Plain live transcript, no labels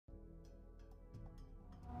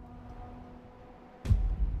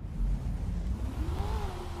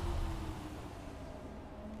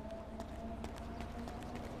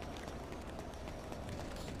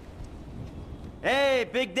Hey,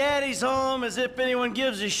 Big Daddy's home, as if anyone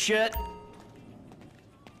gives a shit.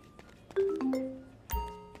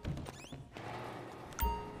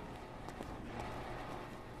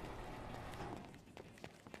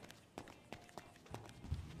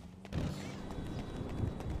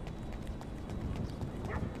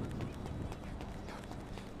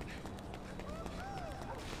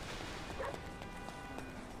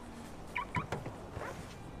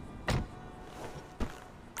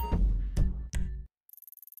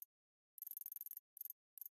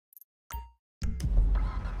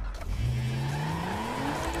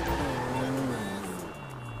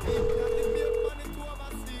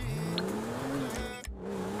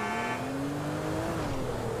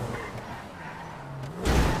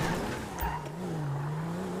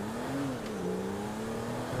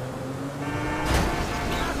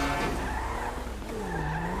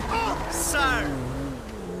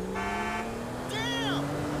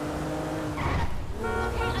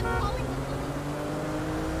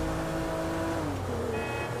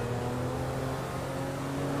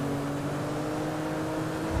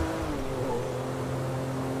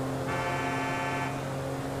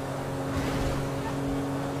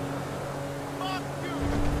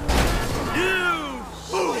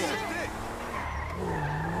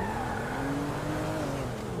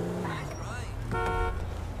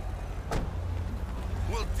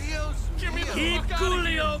 Keep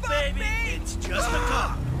coolio, baby! It's just a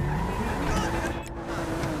cop!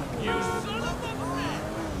 You son of a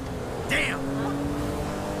bitch! Damn!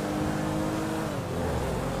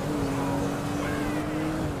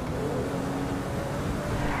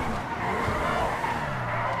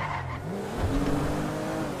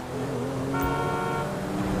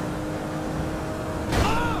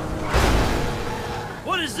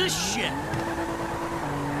 What is this shit?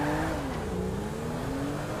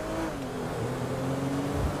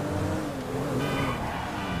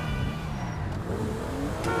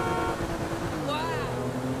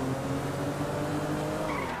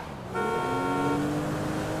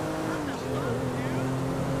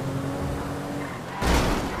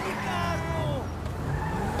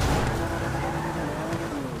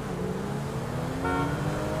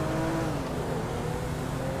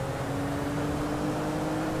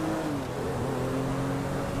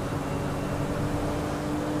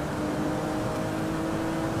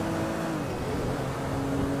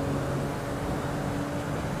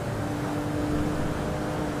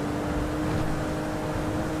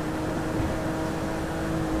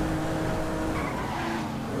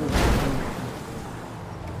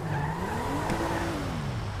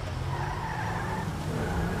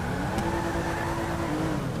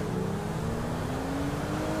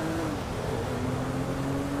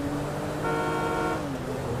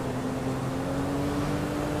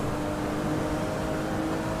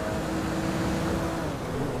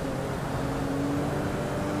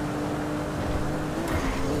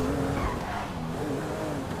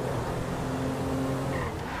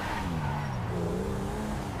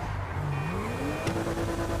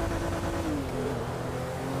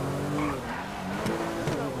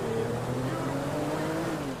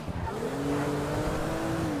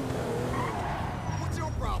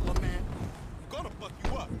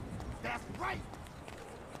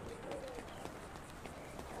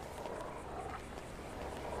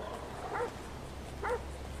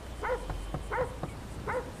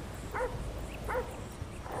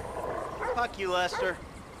 Fuck you, Lester.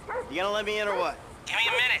 You gonna let me in or what? Give me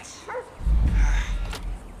a minute.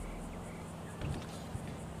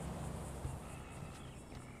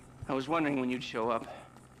 I was wondering when you'd show up.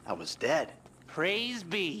 I was dead. Praise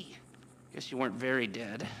be. Guess you weren't very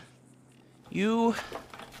dead. You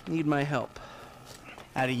need my help.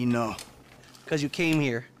 How do you know? Because you came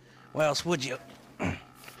here. Why else would you? I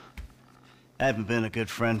haven't been a good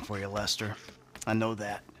friend for you, Lester. I know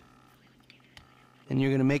that. And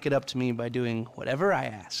you're gonna make it up to me by doing whatever I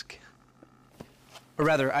ask. Or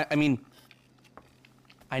rather, I mean,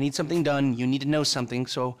 I need something done, you need to know something,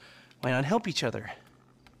 so why not help each other?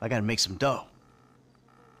 I gotta make some dough.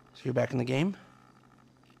 So you're back in the game?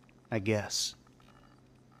 I guess.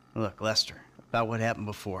 Look, Lester, about what happened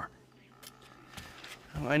before.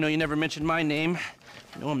 I know you never mentioned my name.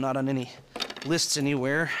 I know I'm not on any lists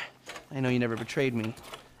anywhere. I know you never betrayed me.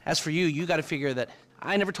 As for you, you gotta figure that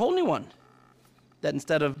I never told anyone. That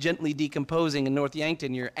instead of gently decomposing in North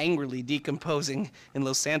Yankton, you're angrily decomposing in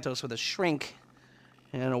Los Santos with a shrink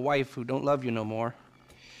and a wife who don't love you no more.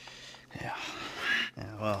 Yeah,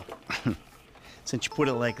 well, since you put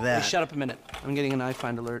it like that... Hey, shut up a minute. I'm getting an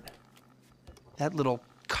I-Find alert. That little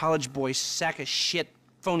college boy sack of shit,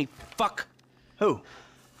 phony fuck. Who?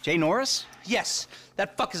 Jay Norris? Yes,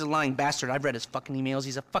 that fuck is a lying bastard. I've read his fucking emails.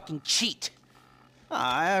 He's a fucking cheat.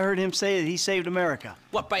 I heard him say that he saved America.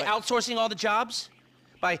 What, by outsourcing all the jobs?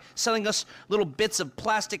 By selling us little bits of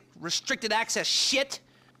plastic restricted access shit?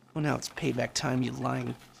 Well, now it's payback time, you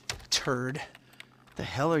lying turd. The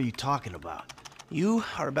hell are you talking about? You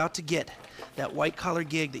are about to get that white-collar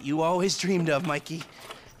gig that you always dreamed of, Mikey.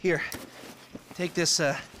 Here, take this,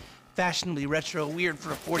 fashionably retro, weird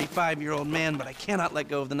for a 45-year-old man, but I cannot let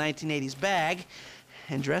go of the 1980s bag,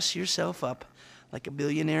 and dress yourself up like a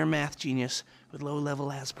billionaire math genius with low-level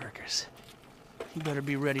Asperger's. You better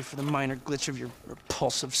be ready for the minor glitch of your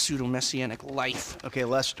repulsive pseudo-messianic life. Okay,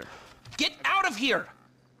 Lester. Get out of here!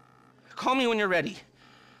 Call me when you're ready.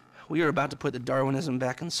 We are about to put the Darwinism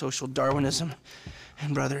back in social Darwinism,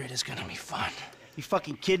 and brother, it is gonna be fun. You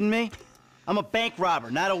fucking kidding me? I'm a bank robber,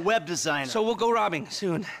 not a web designer. So we'll go robbing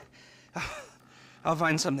soon. I'll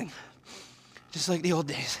find something. Just like the old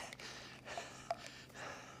days.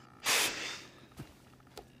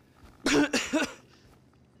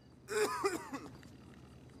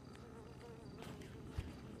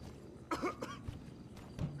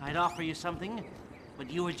 I'd offer you something,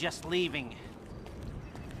 but you were just leaving.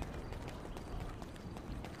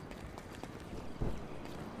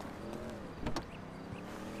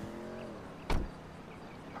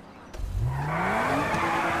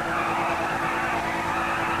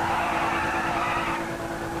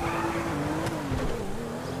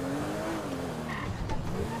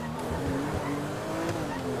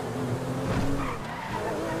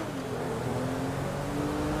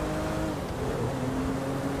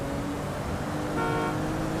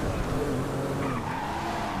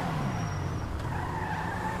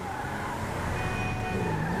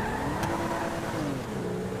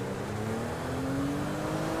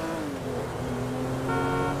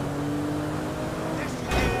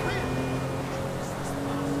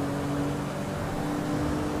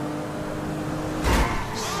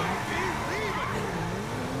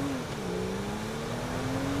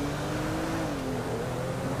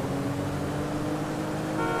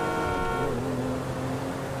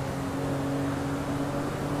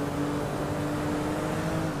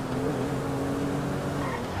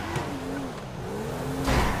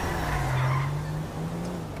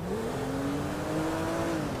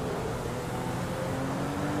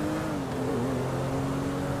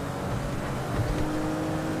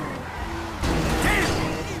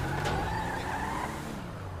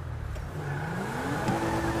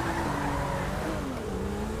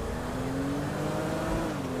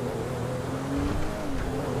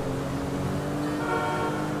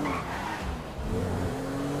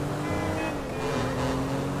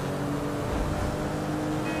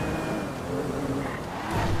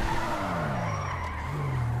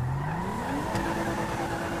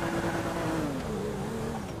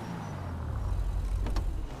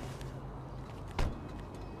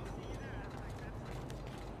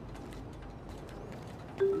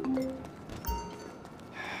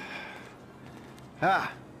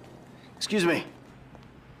 Excuse me.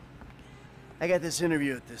 I got this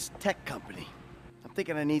interview at this tech company. I'm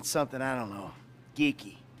thinking I need something, I don't know,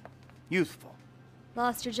 geeky, youthful.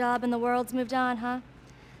 Lost your job and the world's moved on, huh?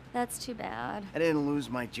 That's too bad. I didn't lose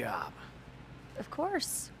my job. Of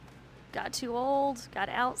course. Got too old, got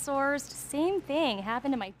outsourced. Same thing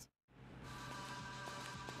happened to my...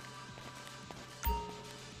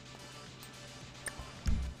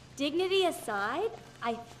 Dignity aside,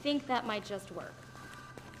 I think that might just work.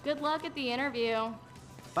 Good luck at the interview.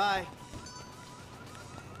 Bye.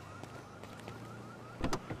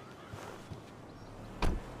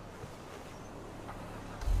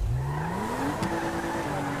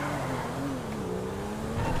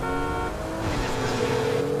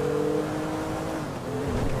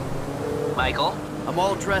 Michael? I'm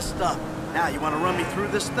all dressed up. Now, you want to run me through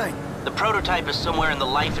this thing? The prototype is somewhere in the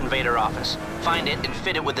Life Invader office. Find it and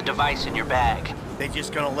fit it with the device in your bag. They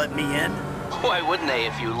just gonna let me in? Why wouldn't they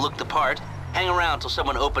if you look the part? Hang around till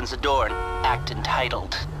someone opens the door and act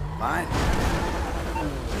entitled. Fine.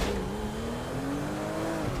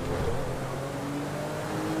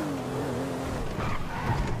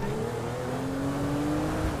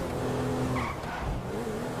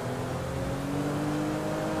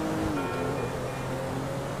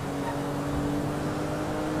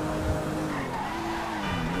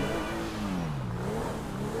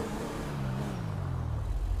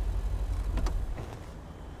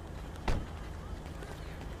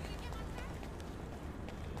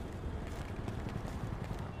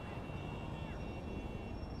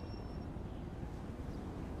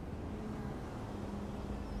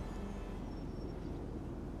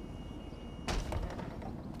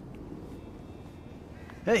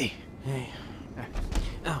 Hey. Hey.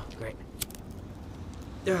 Oh, great.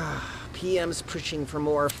 PM's pushing for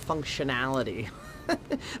more functionality.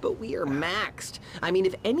 But we are maxed. I mean,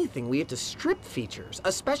 if anything, we have to strip features,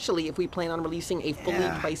 especially if we plan on releasing a fully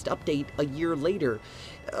priced update a year later.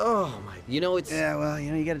 Oh my, it's... Yeah, well,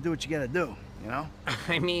 you gotta do what you gotta do, you know?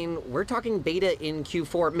 I mean, we're talking beta in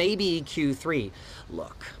Q4, maybe Q3.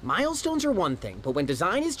 Look, milestones are one thing, but when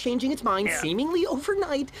design is changing its mind seemingly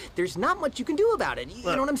overnight, there's not much you can do about it. You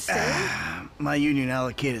know what I'm saying? My union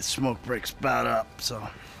allocated smoke breaks about up, so...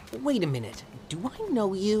 Wait a minute. Do I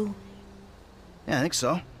know you? Yeah, I think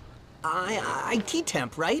so. IT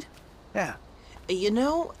temp, right? Yeah. You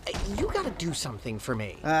gotta do something for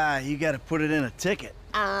me. You gotta put it in a ticket.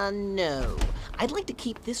 No. I'd like to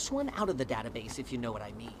keep this one out of the database, if you know what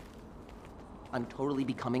I mean. I'm totally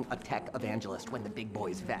becoming a tech evangelist when the big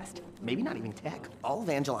boys vest. Maybe not even tech. I'll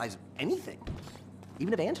evangelize anything.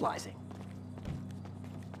 Even evangelizing.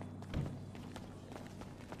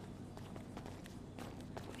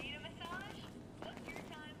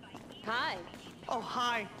 Hi. Oh,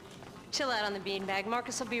 hi. Chill out on the beanbag.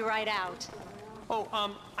 Marcus will be right out. Oh,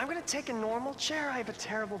 I'm gonna take a normal chair. I have a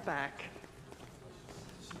terrible back.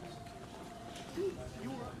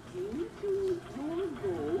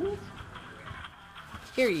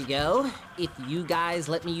 Here you go. If you guys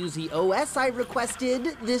let me use the OS I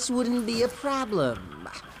requested, this wouldn't be a problem.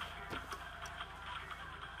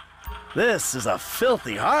 This is a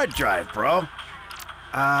filthy hard drive, bro.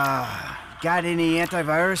 Got any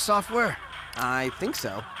antivirus software? I think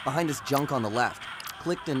so. Behind this junk on the left.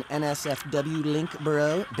 Clicked an NSFW link,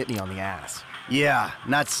 bro. Bit me on the ass. Yeah,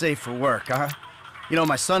 not safe for work, huh?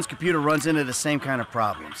 My son's computer runs into the same kind of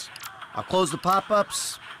problems. I'll close the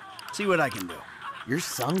pop-ups, see what I can do. Your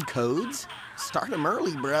son codes? Start him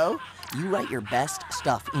early, bro. You write your best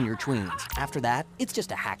stuff in your tweens. After that, it's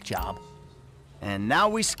just a hack job. And now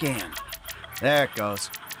we scan. There it goes.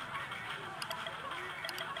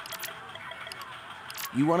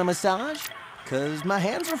 You want a massage? 'Cause my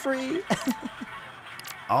hands are free.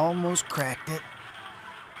 Almost cracked it.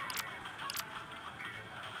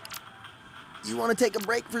 You want to take a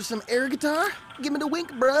break for some air guitar? Give me the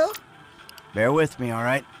wink, bro. Bear with me, all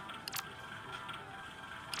right?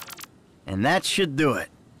 And that should do it.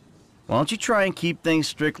 Why don't you try and keep things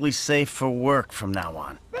strictly safe for work from now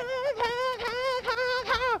on?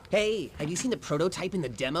 Hey, have you seen the prototype in the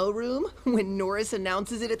demo room? When Norris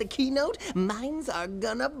announces it at the keynote, minds are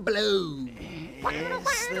gonna blow.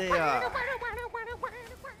 Yes, they are.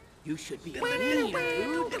 You should be clean,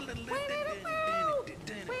 dude.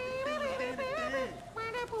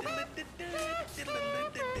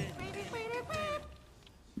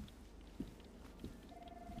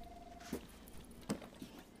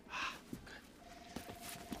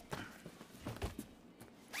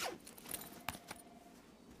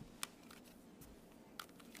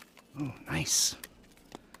 Oh, nice.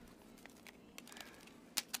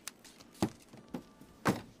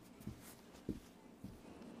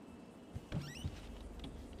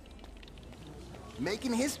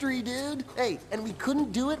 Making history, dude. Hey, and we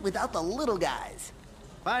couldn't do it without the little guys.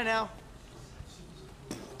 Bye now.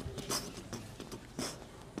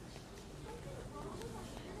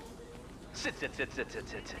 Sit.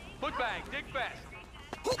 Foot bang, dig fast.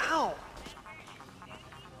 Ow!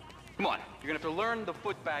 Come on, you're gonna have to learn the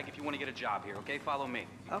foot bag if you want to get a job here, okay? Follow me.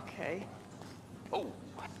 Okay. Oh,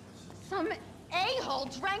 Some a-hole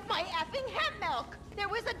drank my effing hemp milk! There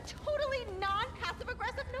was a totally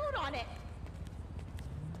non-passive-aggressive note on it!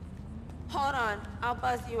 Hold on. I'll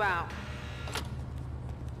buzz you out.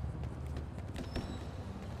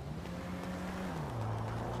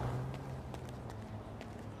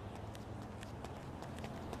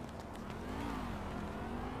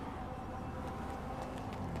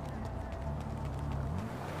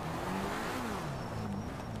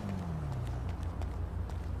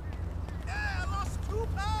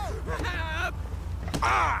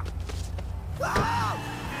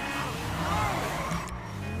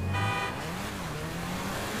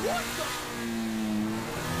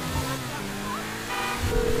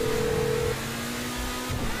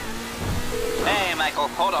 Hey, Michael,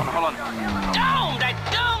 hold on. Domed! I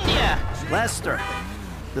domed ya! Lester,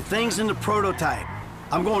 the thing's in the prototype.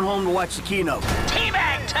 I'm going home to watch the keynote.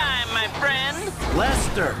 Teabag time, my friend!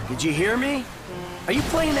 Lester, did you hear me? Are you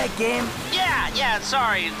playing that game? Yeah,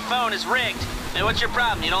 sorry, the phone is rigged. Hey, what's your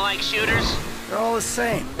problem? You don't like shooters? They're all the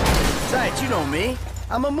same. Besides, you know me.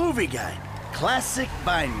 I'm a movie guy. Classic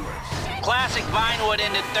Vinewood. Classic Vinewood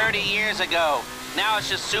ended 30 years ago. Now it's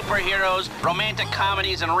just superheroes, romantic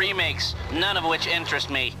comedies, and remakes, none of which interest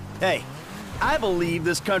me. Hey, I believe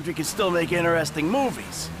this country can still make interesting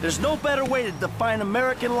movies. There's no better way to define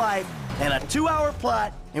American life than a 2-hour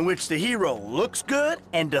plot in which the hero looks good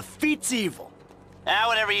and defeats evil.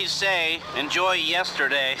 Whatever you say. Enjoy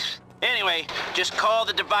yesterday. Anyway, just call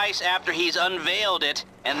the device after he's unveiled it,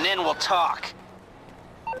 and then we'll talk.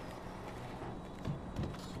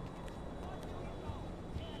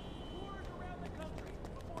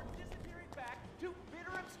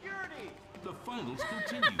 The finals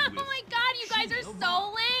continue with... Oh my god, you guys are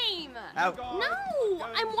so lame! No!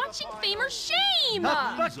 I'm watching Fame or Shame!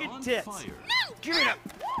 Fucking tits! No! Give it up!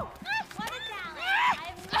 What a talent!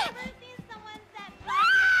 I've never seen someone set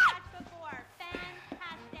match before.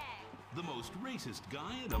 Fantastic. The most racist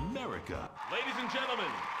guy in America. Ladies and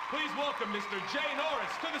gentlemen, please welcome Mr. Jay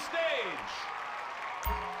Norris to the stage.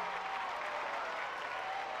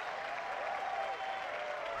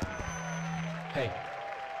 Hey.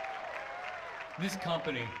 This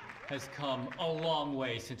company has come a long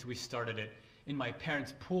way since we started it in my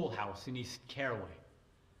parents' pool house in East Caraway.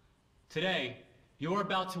 Today, you're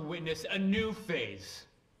about to witness a new phase.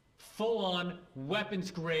 Full-on,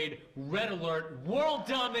 weapons-grade, red alert, world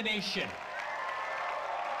domination.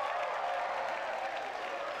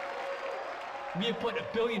 We have put 1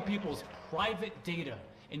 billion people's private data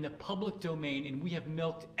in the public domain, and we have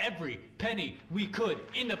milked every penny we could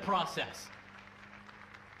in the process.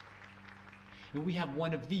 And we have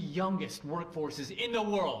one of the youngest workforces in the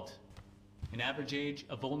world. An average age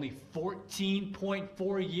of only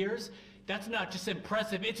 14.4 years. That's not just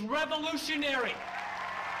impressive, it's revolutionary!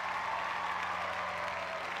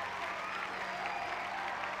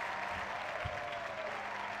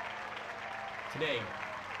 Today,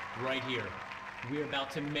 right here, we're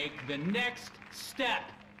about to make the next step.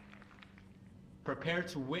 Prepare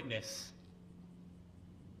to witness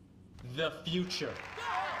the future.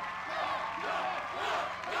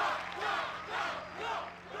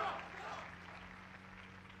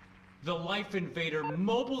 The Life Invader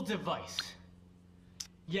mobile device.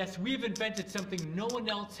 Yes, we've invented something no one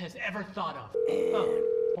else has ever thought of.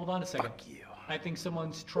 Oh, hold on a second. Fuck you. I think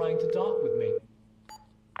someone's trying to talk with me.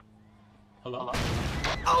 Hello?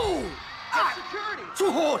 Oh! Security!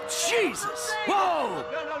 Oh, Jesus! Whoa!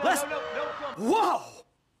 No, Let's... no. Whoa!